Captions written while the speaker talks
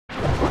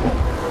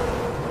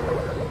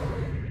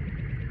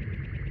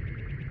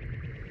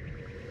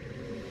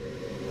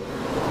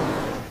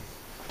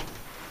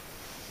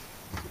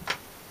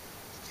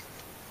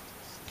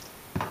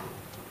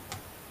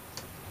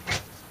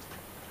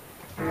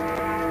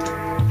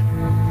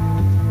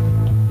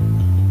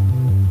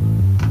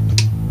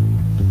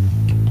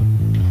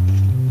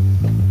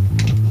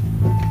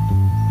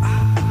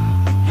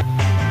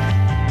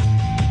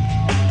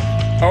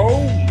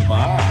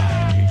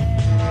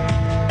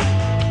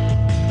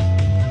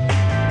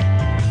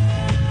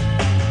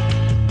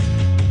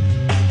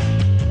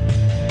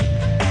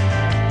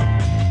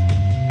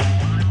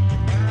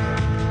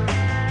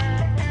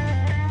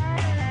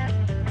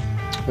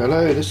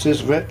Hello, this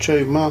is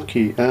Retro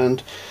Marky,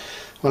 and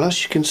well,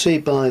 as you can see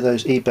by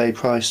those eBay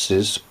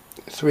prices,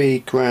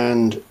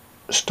 £3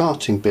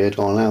 starting bid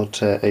on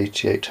Altair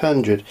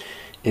 8800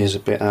 is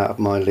a bit out of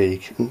my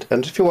league,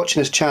 and if you're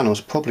watching this channel,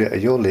 it's probably out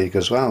of your league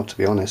as well, to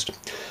be honest.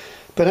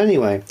 But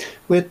anyway,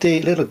 with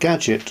the little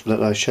gadget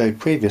that I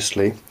showed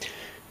previously,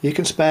 you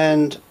can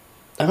spend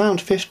around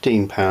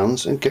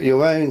 £15 and get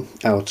your own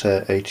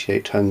Altair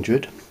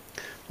 8800,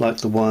 like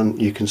the one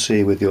you can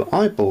see with your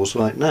eyeballs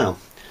right now.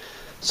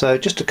 So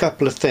just a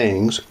couple of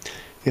things.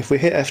 If we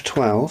hit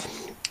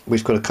F12,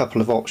 we've got a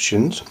couple of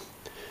options.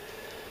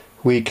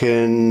 We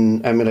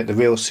can emulate the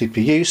real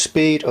CPU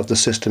speed of the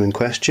system in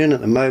question.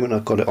 At the moment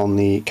I've got it on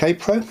the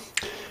K-Pro.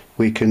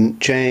 We can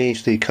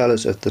change the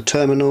colours of the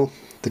terminal,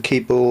 the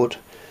keyboard,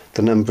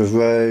 the number of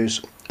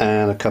rows,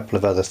 and a couple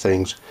of other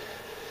things.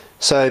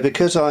 So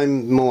because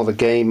I'm more of a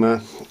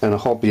gamer and a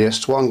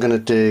hobbyist, what I'm going to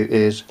do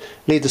is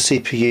leave the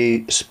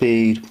CPU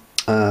speed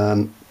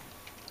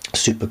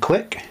super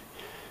quick,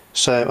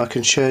 so I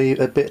can show you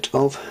a bit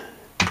of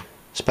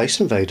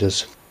Space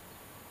Invaders.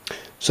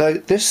 So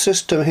this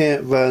system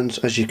here runs,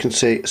 as you can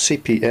see,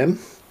 CP/M,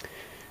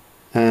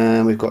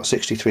 and we've got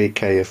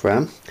 63k of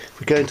RAM. If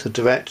we go into the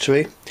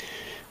directory,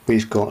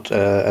 we've got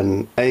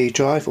an A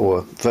drive, or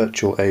a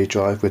virtual A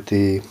drive, with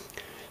the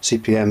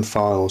CP/M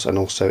files and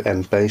also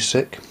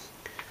mbasic.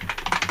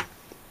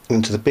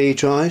 Into the B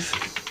drive,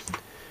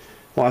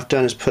 what I've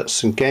done is put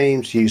some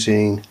games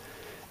using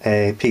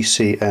a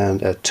PC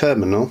and a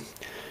terminal.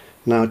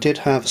 Now I did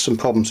have some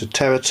problems with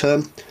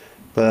TerraTerm,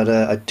 but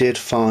I did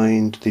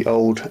find the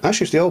old,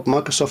 actually it's the old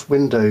Microsoft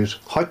Windows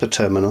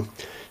hyperterminal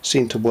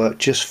seemed to work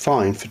just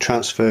fine for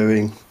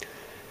transferring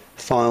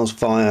files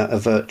via a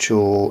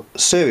virtual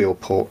serial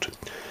port.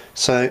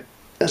 So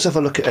let's have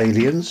a look at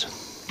Aliens,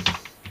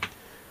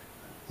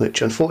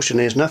 which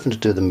unfortunately has nothing to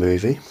do with the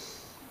movie,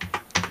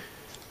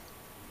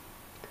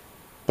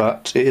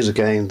 but it is a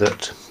game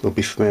that will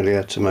be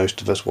familiar to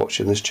most of us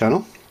watching this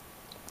channel.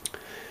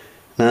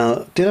 Now,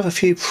 I did have a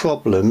few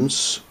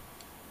problems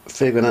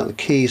figuring out the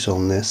keys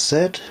on this.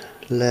 Z,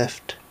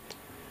 left.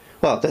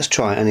 Well, let's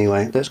try it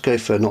anyway. Let's go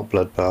for not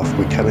Bloodbath.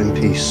 We come in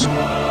peace.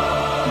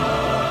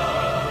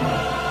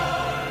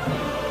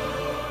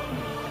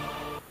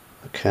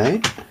 Okay.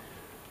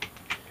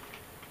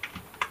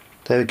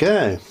 There we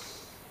go.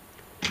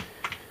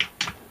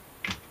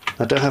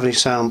 I don't have any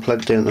sound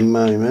plugged in at the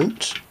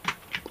moment.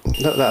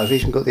 Look at that, I've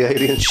even got the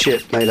alien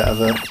ship made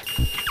out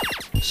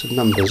of some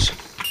numbers.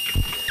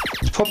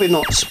 It's probably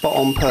not spot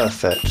on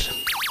perfect,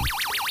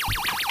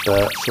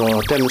 but for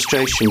our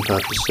demonstration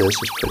purposes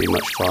it's pretty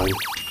much fine.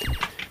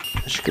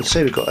 As you can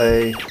see, we've got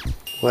a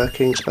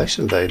working Space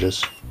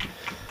Invaders,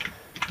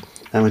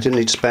 and we didn't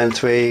need to spend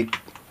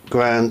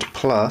 £3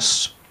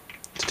 plus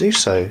to do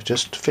so.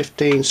 Just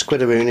 15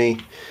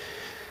 squidaroonie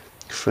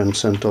from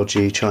some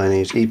dodgy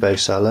Chinese eBay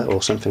seller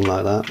or something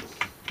like that.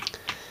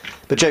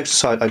 But jokes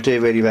aside, I do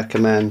really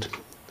recommend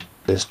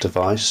this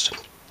device.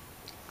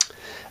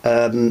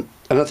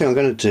 Another thing I'm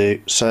going to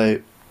do, so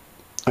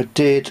I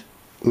did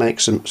make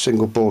some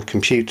single board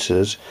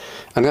computers,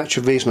 and the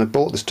actual reason I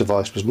bought this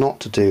device was not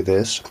to do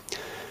this,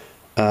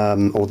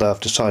 although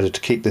I've decided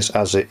to keep this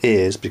as it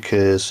is,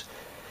 because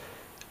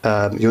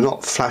you're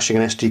not flashing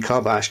an SD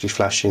card but actually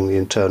flashing the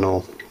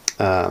internal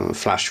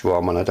flash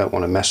ROM, and I don't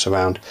want to mess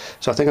around.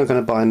 So I think I'm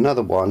going to buy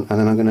another one, and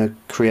then I'm going to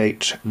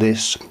create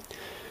this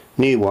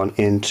new one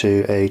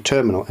into a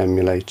terminal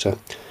emulator.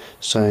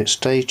 So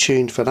stay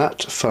tuned for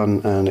that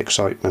fun and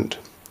excitement.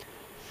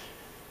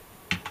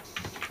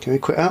 Can we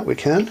quit out? We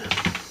can.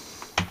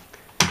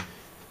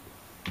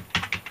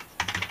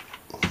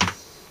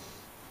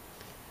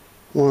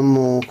 One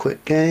more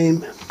quick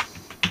game,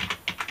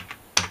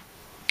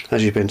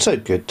 as you've been so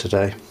good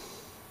today.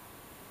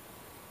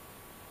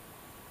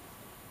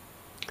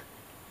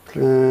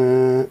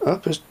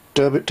 Up is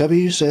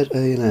W, Z,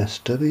 A and S.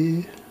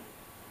 W,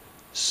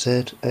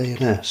 Z, A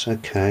and S,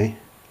 okay.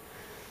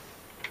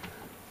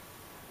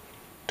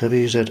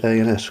 W, Z, A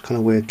and S, kind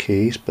of weird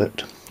keys,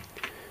 but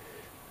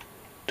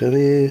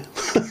W.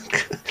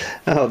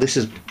 Oh, this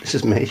is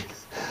me.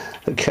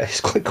 Okay, it's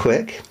quite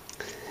quick.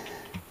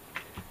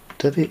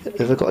 W,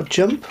 have I got a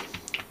jump?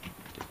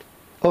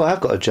 Oh, I have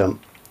got a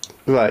jump.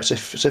 Right, so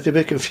if you're a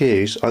bit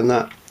confused, I'm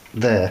that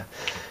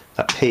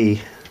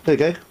P. There we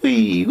go.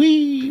 Wee,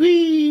 wee,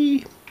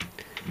 wee.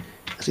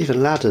 There's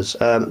even ladders.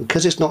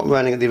 Because it's not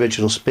running at the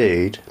original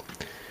speed,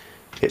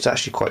 it's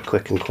actually quite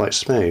quick and quite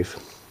smooth.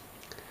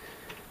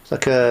 It's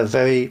like a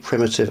very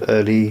primitive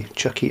early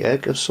Chucky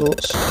egg of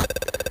sorts,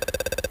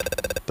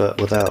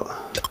 but without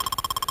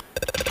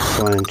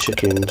flying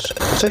chickens.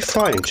 I say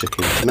frying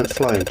chickens, I meant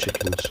flying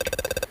chickens.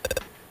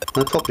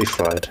 They're probably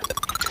fried.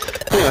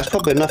 Anyway, that's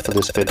probably enough for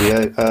this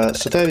video.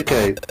 So there we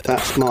go.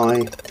 That's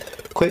my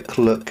quick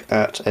look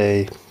at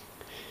a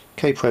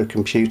K-Pro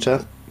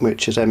computer,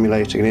 which is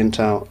emulating an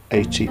Intel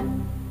 80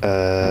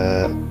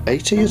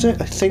 is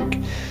it? I think,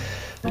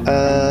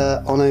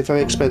 on a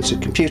very expensive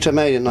computer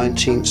made in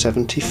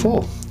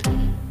 1974.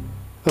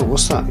 Oh,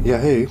 what's that?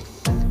 Yahoo!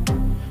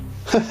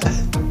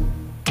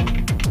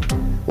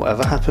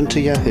 Whatever happened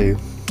to Yahoo?